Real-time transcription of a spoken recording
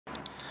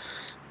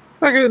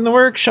Back out in the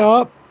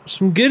workshop,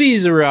 some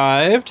goodies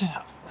arrived.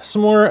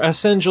 Some more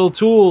essential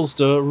tools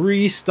to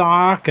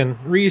restock and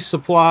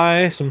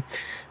resupply. Some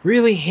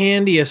really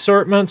handy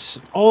assortments.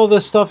 All of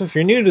this stuff, if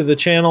you're new to the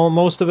channel,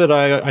 most of it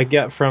I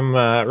get from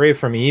right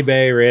from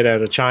eBay, right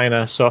out of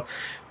China. So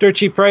dirt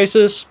cheap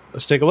prices.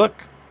 Let's take a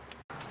look.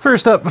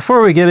 First up,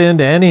 before we get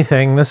into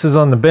anything, this is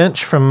on the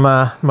bench from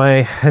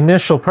my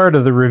initial part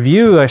of the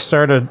review I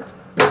started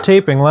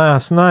taping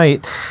last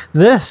night.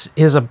 This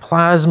is a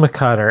plasma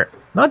cutter.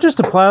 Not just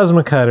a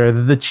plasma cutter,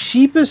 the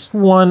cheapest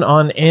one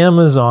on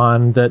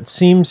Amazon that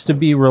seems to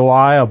be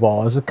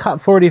reliable is a Cut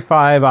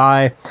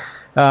 45i.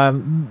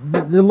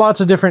 There are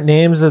lots of different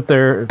names that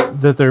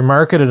they're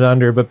marketed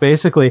under, but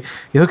basically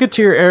you hook it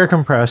to your air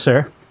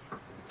compressor,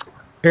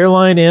 air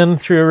line in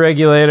through a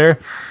regulator.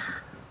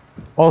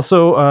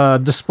 Also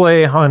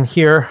display on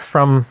here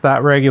from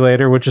that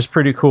regulator, which is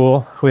pretty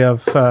cool. We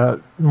have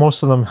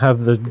most of them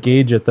have the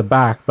gauge at the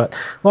back, but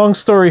long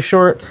story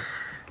short,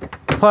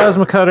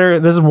 plasma cutter,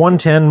 this is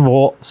 110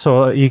 volt,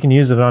 so you can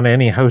use it on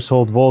any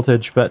household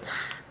voltage, but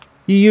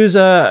you use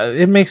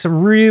it makes a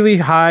really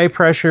high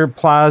pressure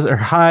plasma or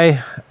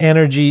high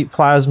energy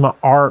plasma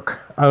arc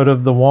out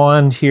of the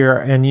wand here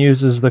and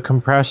uses the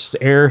compressed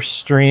air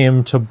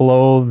stream to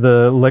blow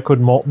the liquid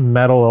molten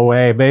metal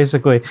away.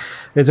 Basically,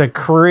 it's a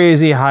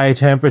crazy high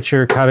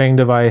temperature cutting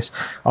device,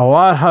 a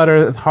lot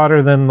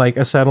hotter than like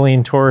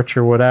acetylene torch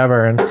or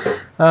whatever, and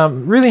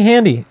really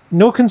handy.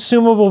 No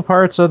consumable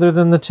parts other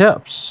than the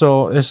tips,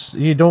 so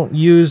you don't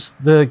use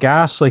the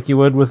gas like you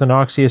would with an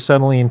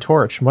oxyacetylene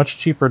torch. Much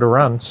cheaper to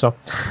run, so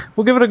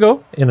we'll give it a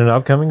go in an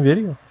upcoming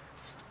video.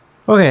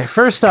 Okay,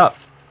 first up,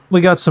 we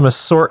got some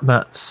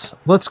assortments.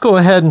 Let's go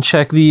ahead and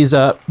check these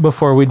up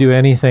before we do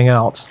anything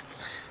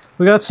else.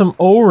 We got some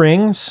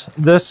O-rings.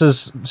 This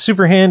is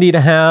super handy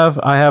to have.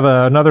 I have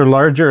another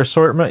larger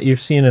assortment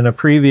you've seen in a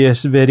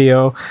previous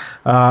video.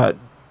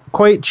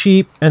 Quite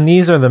cheap, and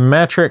these are the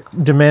metric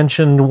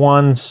dimensioned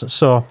ones,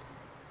 so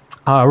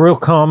real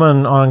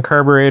common on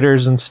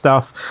carburetors and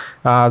stuff.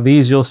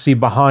 These you'll see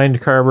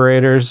behind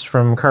carburetors,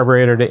 from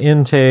carburetor to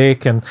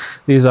intake, and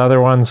these other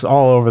ones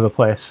all over the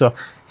place. So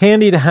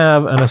handy to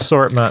have an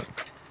assortment.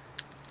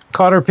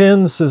 Cotter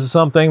pins is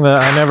something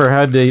that I never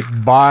had to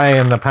buy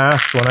in the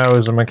past when I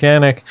was a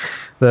mechanic.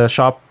 The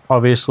shop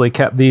obviously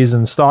kept these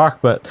in stock,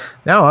 but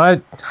now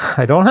I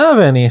don't have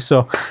any,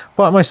 so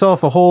bought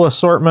myself a whole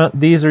assortment.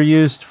 These are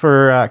used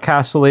for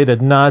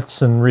castellated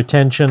nuts and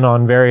retention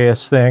on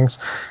various things.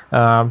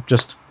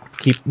 Just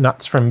keep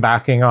nuts from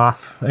backing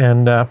off,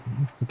 and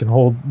you can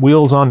hold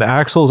wheels onto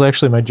axles.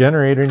 Actually, my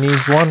generator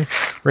needs one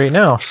right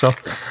now, so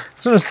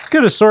it's a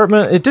good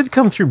assortment. It did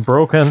come through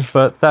broken,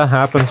 but that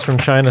happens from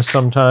China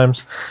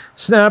sometimes.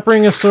 Snap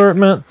ring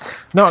assortment.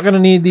 Not going to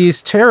need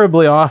these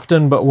terribly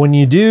often, but when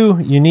you do,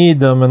 you need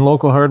them, and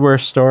local hardware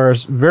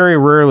stores very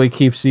rarely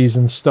keeps these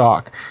in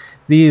stock.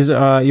 These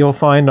you'll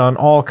find on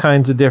all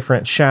kinds of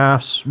different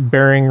shafts,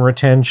 bearing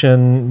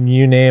retention,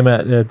 you name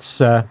it.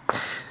 It's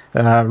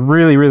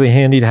really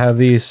handy to have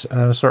these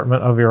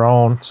assortment of your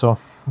own. So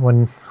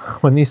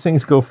when these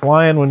things go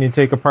flying, when you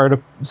take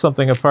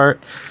something apart,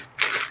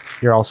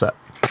 you're all set.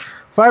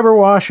 Fiber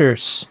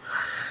washers.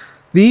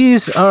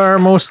 These are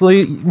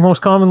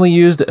most commonly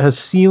used as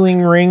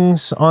sealing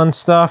rings on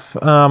stuff,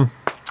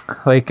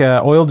 like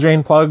oil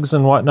drain plugs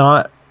and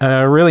whatnot.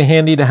 Really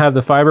handy to have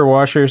the fiber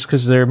washers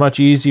because they're much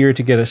easier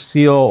to get a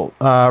seal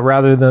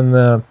rather than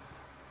the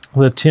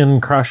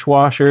tin crush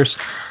washers.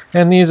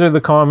 And these are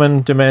the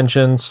common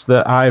dimensions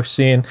that I've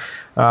seen.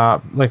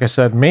 Like I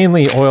said,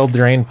 mainly oil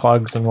drain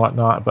plugs and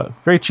whatnot, but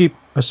very cheap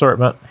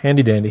assortment,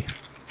 handy dandy.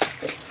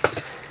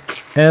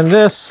 And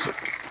this,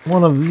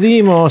 one of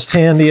the most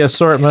handy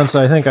assortments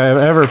I think I've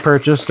ever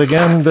purchased.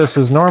 Again, this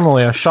is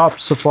normally a shop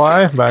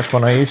supply back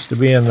when I used to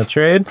be in the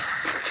trade.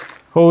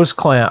 Hose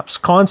clamps,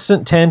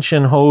 constant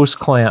tension hose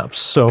clamps.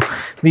 So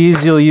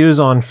these you'll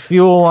use on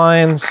fuel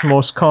lines,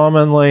 most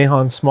commonly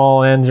on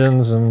small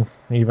engines and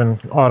even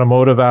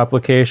automotive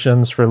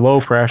applications for low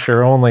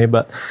pressure only,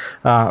 but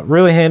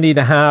really handy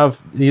to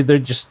have. Either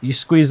just you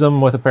squeeze them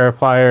with a pair of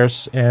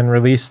pliers and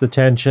release the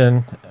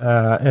tension,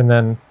 and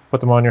then put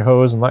them on your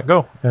hose and let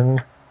go,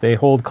 and they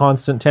hold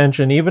constant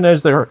tension even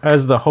as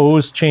the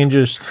hose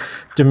changes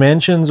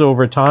dimensions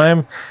over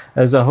time.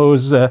 As the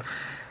hose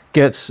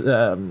gets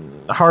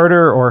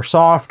harder or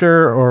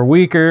softer or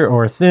weaker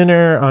or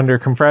thinner under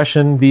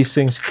compression, these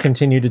things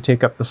continue to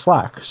take up the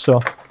slack.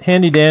 So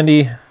handy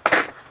dandy,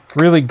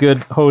 really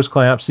good hose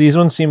clamps. These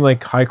ones seem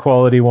like high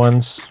quality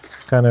ones,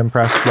 kind of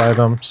impressed by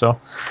them. So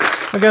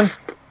again,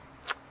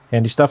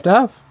 handy stuff to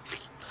have.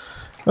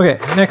 Okay,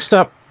 next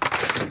up,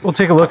 we'll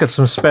take a look at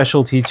some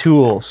specialty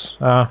tools.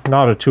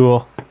 Not a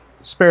tool.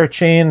 Spare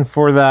chain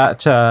for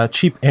that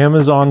cheap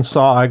Amazon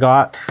saw I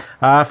got.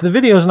 If the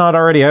video is not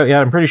already out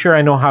yet, I'm pretty sure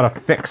I know how to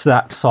fix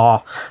that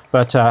saw,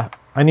 but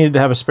I needed to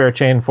have a spare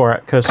chain for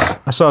it because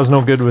a saw is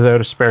no good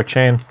without a spare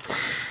chain.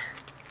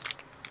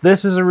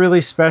 This is a really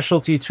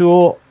specialty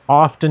tool.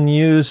 often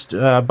used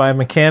by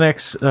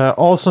mechanics.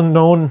 Also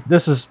known,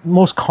 this is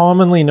most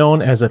commonly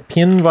known as a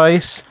pin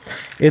vise.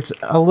 It's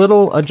a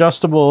little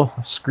adjustable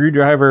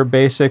screwdriver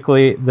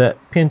basically that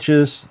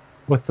pinches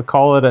with the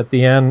collet at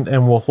the end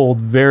and will hold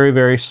very,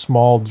 very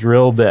small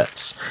drill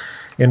bits.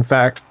 In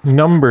fact,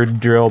 numbered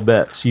drill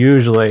bits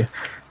usually.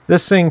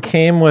 This thing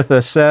came with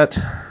a set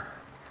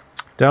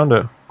down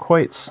to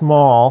quite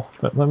small,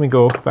 but let me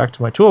go back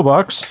to my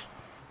toolbox.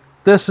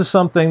 This is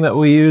something that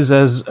we use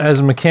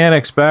as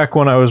mechanics back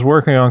when I was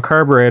working on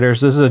carburetors.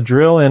 This is a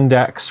drill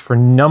index for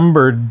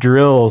numbered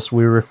drills,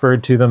 we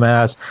referred to them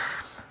as.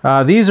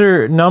 These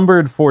are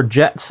numbered for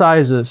jet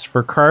sizes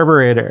for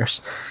carburetors.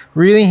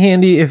 Really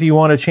handy if you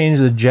want to change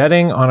the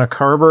jetting on a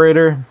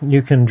carburetor.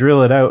 You can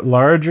drill it out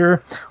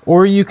larger,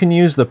 or you can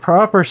use the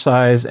proper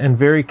size and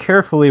very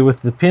carefully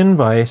with the pin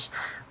vise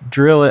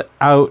drill it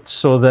out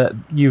so that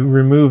you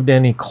removed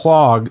any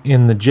clog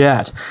in the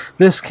jet.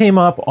 This came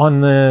up on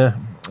the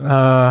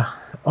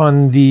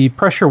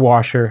pressure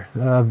washer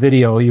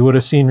video you would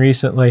have seen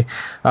recently,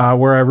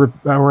 where I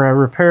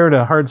repaired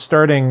a hard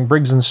starting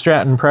Briggs &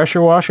 Stratton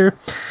pressure washer.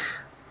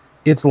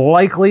 It's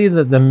likely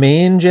that the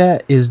main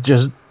jet is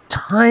just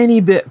tiny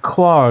bit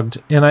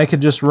clogged, and I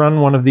could just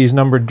run one of these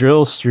numbered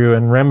drills through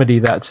and remedy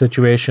that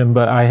situation,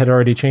 but I had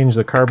already changed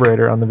the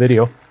carburetor on the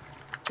video.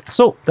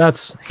 So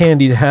that's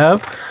handy to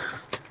have.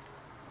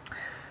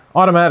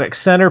 Automatic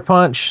center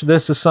punch.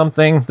 This is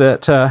something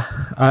that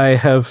I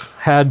have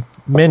had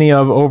many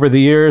of over the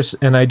years,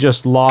 and I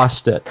just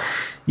lost it.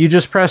 You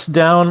just press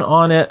down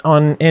on it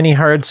on any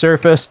hard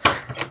surface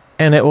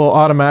and it will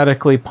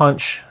automatically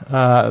punch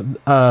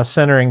a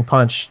centering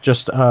punch,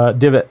 just a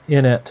divot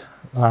in it.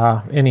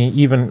 Any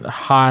even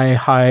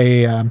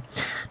high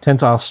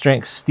tensile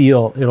strength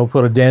steel, it'll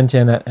put a dent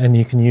in it and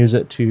you can use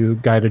it to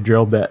guide a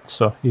drill bit.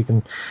 So you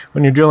can,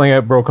 when you're drilling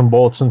out broken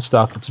bolts and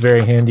stuff, it's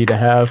very handy to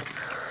have.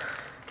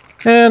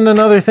 And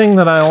another thing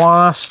that I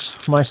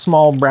lost, my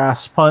small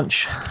brass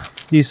punch.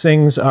 These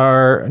things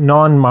are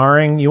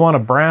non-marring. You want a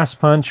brass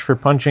punch for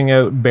punching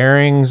out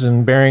bearings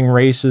and bearing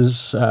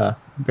races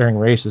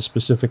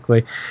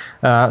specifically,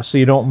 so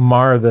you don't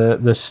mar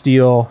the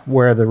steel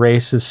where the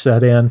race is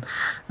set in.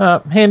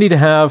 Handy to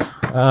have.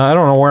 I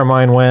don't know where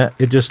mine went.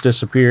 It just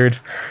disappeared.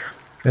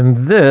 And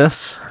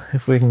this,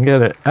 if we can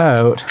get it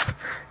out,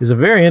 is a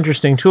very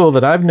interesting tool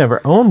that I've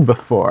never owned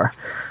before.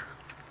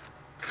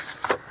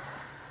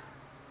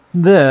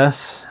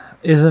 This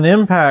is an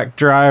impact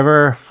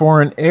driver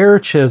for an air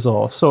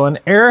chisel. So an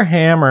air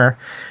hammer,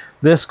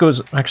 this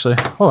goes, actually,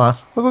 hold on,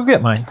 we'll go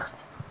get mine.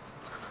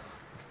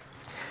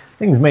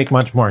 Things make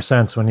much more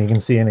sense when you can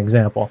see an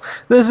example.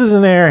 This is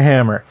an air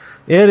hammer.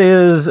 It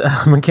is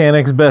a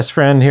mechanic's best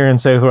friend here in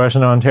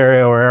southwestern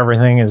Ontario, where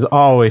everything is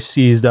always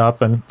seized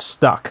up and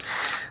stuck.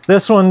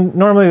 This one,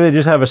 normally they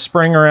just have a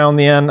spring around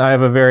the end. I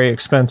have a very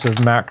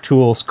expensive Mac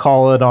Tools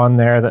collet on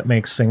there that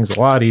makes things a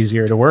lot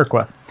easier to work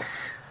with.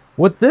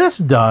 What this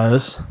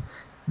does,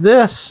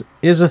 this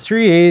is a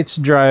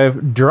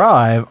 3/8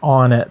 drive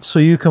on it, so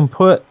you can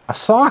put a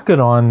socket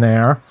on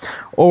there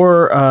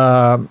or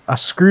a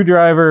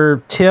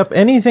screwdriver tip,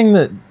 anything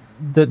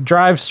that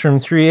drives from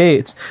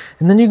 3/8,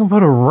 and then you can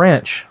put a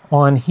wrench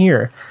on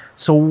here.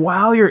 So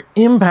while you're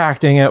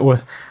impacting it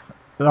with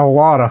a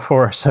lot of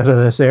force out of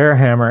this air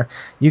hammer,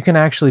 you can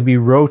actually be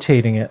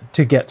rotating it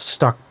to get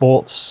stuck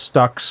bolts,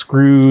 stuck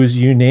screws,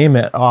 you name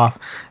it, off.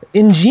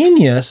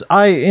 Ingenious.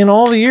 In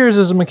all the years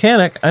as a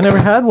mechanic, I never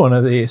had one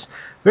of these.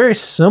 Very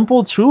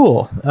simple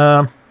tool.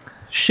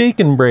 Shake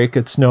and brake,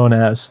 it's known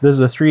as. This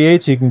is a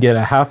 3/8. You can get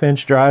a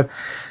 1/2-inch drive.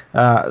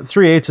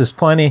 3/8 is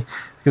plenty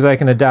because I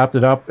can adapt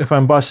it up. If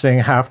I'm busting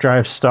half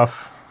drive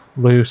stuff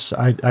loose,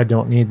 I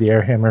don't need the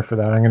air hammer for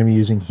that. I'm going to be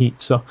using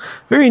heat. So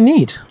very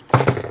neat.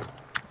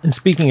 And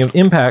speaking of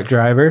impact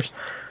drivers,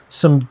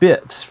 some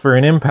bits for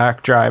an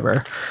impact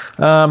driver.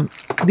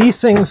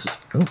 These things,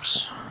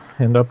 oops,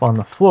 end up on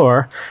the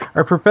floor,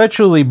 are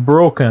perpetually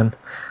broken.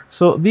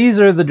 So these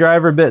are the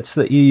driver bits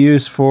that you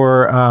use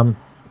for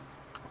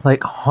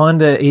like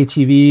Honda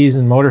ATVs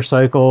and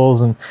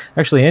motorcycles, and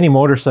actually any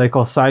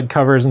motorcycle side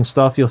covers and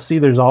stuff. You'll see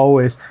there's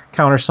always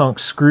countersunk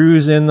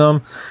screws in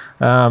them.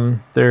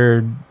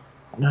 They're,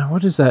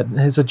 what is that?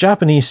 It's a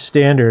Japanese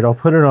standard. I'll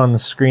put it on the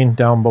screen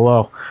down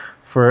below.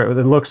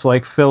 It looks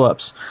like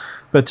Phillips,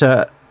 but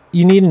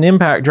you need an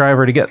impact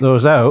driver to get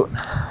those out.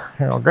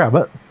 Here, I'll grab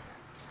it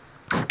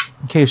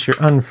in case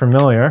you're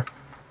unfamiliar.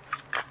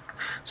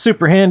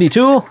 Super handy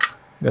tool.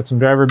 Got some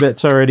driver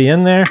bits already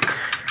in there.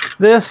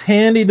 This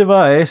handy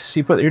device,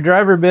 you put your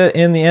driver bit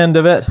in the end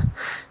of it.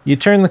 You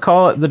turn the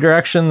collet the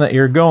direction that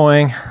you're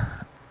going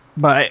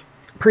by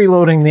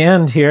preloading the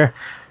end here.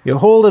 You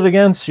hold it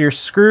against your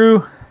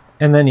screw,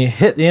 and then you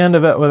hit the end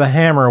of it with a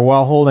hammer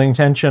while holding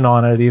tension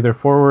on it, either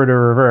forward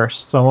or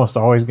reverse. It's almost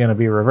always going to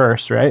be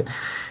reverse, right?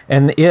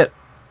 And it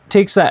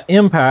takes that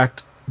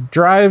impact,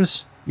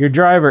 drives your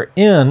driver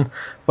in,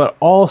 but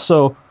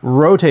also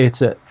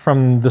rotates it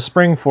from the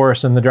spring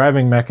force and the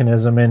driving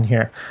mechanism in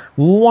here.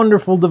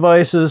 Wonderful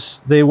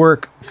devices. They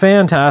work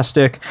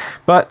fantastic,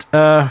 but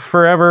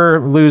forever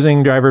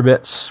losing driver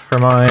bits for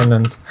mine,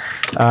 and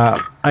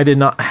I did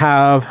not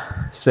have,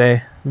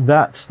 say,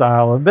 that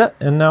style of bit,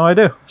 and now I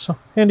do. So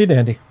handy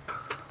dandy.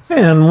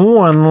 And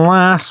one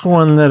last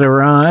one that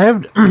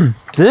arrived.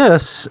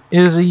 This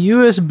is a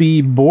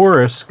USB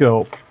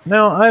borescope.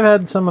 Now, I've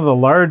had some of the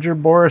larger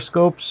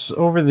borescopes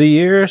over the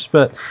years,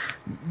 but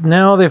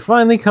now they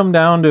finally come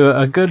down to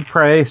a good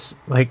price,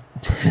 like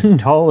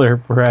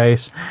 $10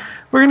 price.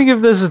 We're going to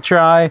give this a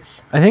try.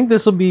 I think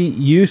this will be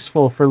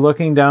useful for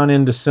looking down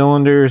into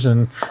cylinders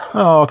and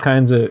all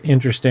kinds of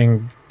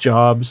interesting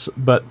jobs,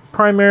 but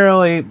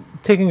primarily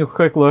taking a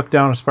quick look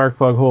down a spark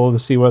plug hole to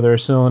see whether a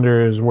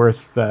cylinder is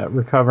worth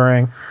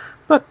recovering.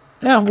 But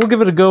yeah, we'll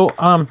give it a go.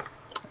 I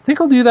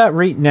think I'll do that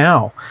right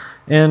now,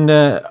 and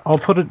I'll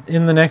put it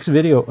in the next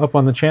video up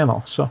on the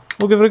channel. So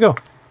we'll give it a go.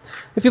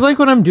 If you like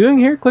what I'm doing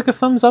here, click a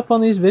thumbs up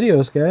on these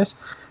videos, guys.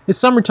 It's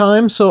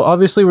summertime, so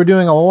obviously we're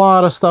doing a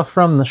lot of stuff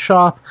from the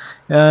shop,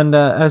 and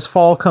as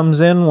fall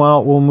comes in,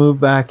 well, we'll move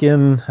back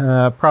in,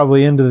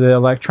 probably into the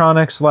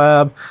electronics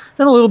lab,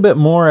 and a little bit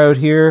more out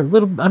here.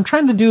 I'm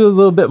trying to do a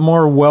little bit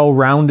more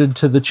well-rounded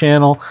to the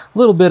channel, a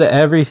little bit of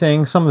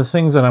everything, some of the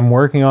things that I'm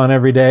working on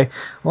every day.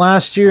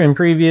 Last year and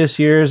previous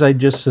years, I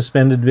just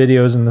suspended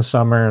videos in the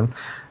summer, and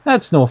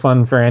that's no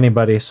fun for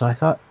anybody, so I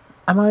thought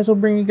I might as well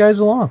bring you guys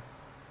along.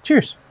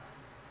 Cheers.